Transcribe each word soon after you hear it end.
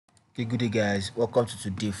Okay, good day guys, welcome to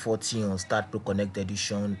today 40 on Start Pro Connect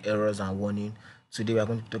edition, errors and warning. Today we are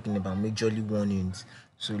going to be talking about majorly warnings.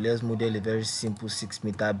 So let's model a very simple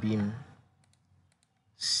 6-meter beam.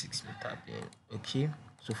 6-meter beam. Okay,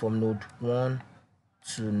 so from node 1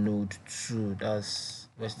 to node 2, that's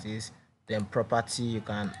what's this. Then property, you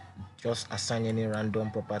can just assign any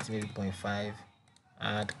random property, maybe 0.5,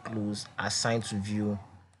 add, close, assign to view,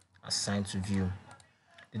 assign to view.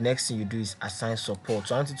 The next thing you do is assign support.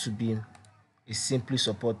 So I want it to be is simply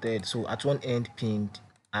supported. So at one end pinned,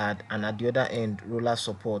 add, and at the other end roller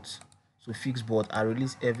support. So fixed board, I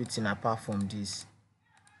release everything apart from this.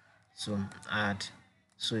 So add.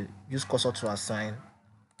 So use cursor to assign,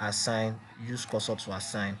 assign, use cursor to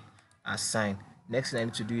assign, assign. Next thing I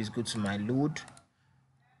need to do is go to my load,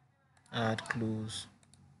 add, close,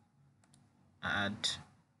 add,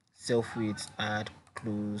 self weight, add,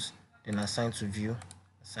 close, then assign to view,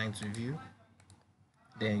 assign to view.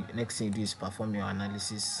 Then next thing you do is perform your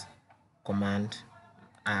analysis, command,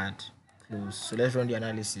 add, close. So let's run the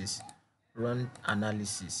analysis. Run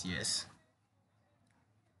analysis, yes.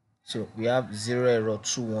 So we have 0 error,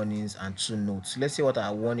 2 warnings, and 2 notes. So let's see what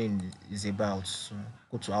our warning is about. So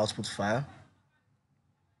go to output file.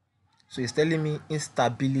 So it's telling me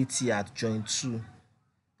instability at joint 2,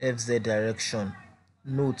 FZ direction.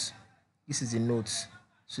 Note, this is a note.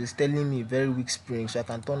 So it's telling me very weak spring. So I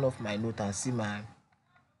can turn off my note and see my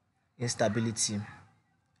instability.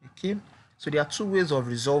 Okay, so there are two ways of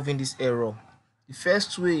resolving this error. The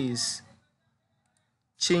first way is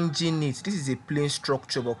changing it. This is a plain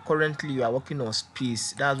structure, but currently you are working on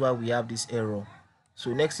space. That's why we have this error.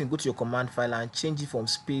 So next thing, go to your command file and change it from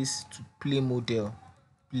space to plain model,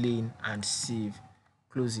 plain, and save.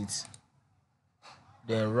 Close it.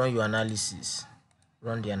 Then run your analysis.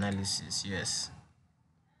 Run the analysis, yes.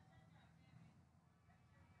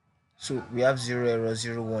 So we have 0 error,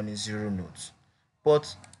 0 warning, 0 notes.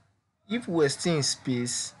 But if we're still in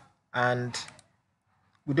space and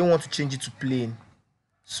we don't want to change it to plain,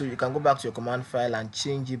 so you can go back to your command file and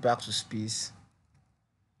change it back to space.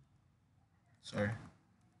 Sorry,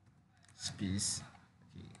 space.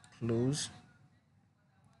 Okay, close.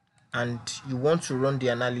 And you want to run the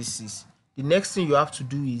analysis. The next thing you have to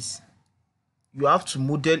do is you have to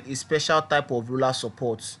model a special type of roller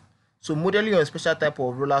support. So modeling a special type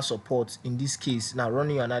of roller support in this case, now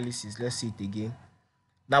running your analysis, let's see it again.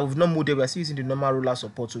 Now we've not modeled, we're still using the normal roller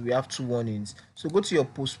support, so we have 2 warnings. So go to your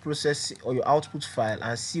post-process or your output file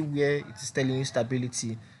and see where it is telling you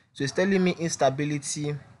instability. So it's telling me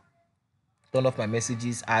instability, turn off my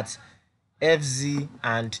messages, at FZ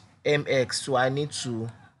and MX. So I need to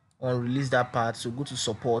unrelease that part. So go to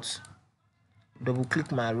support, double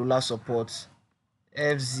click my roller support,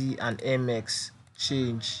 FZ and MX,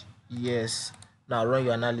 change, yes. Now run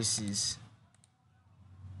your analysis.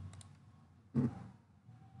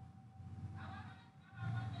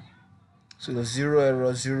 So the 0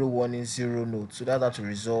 error, 0 warning, 0 note. So that's how to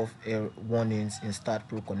resolve error warnings in Start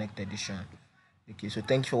Pro Connect edition. Okay, so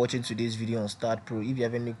thank you for watching today's video on Start Pro. If you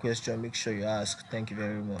have any question, make sure you ask. Thank you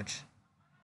very much.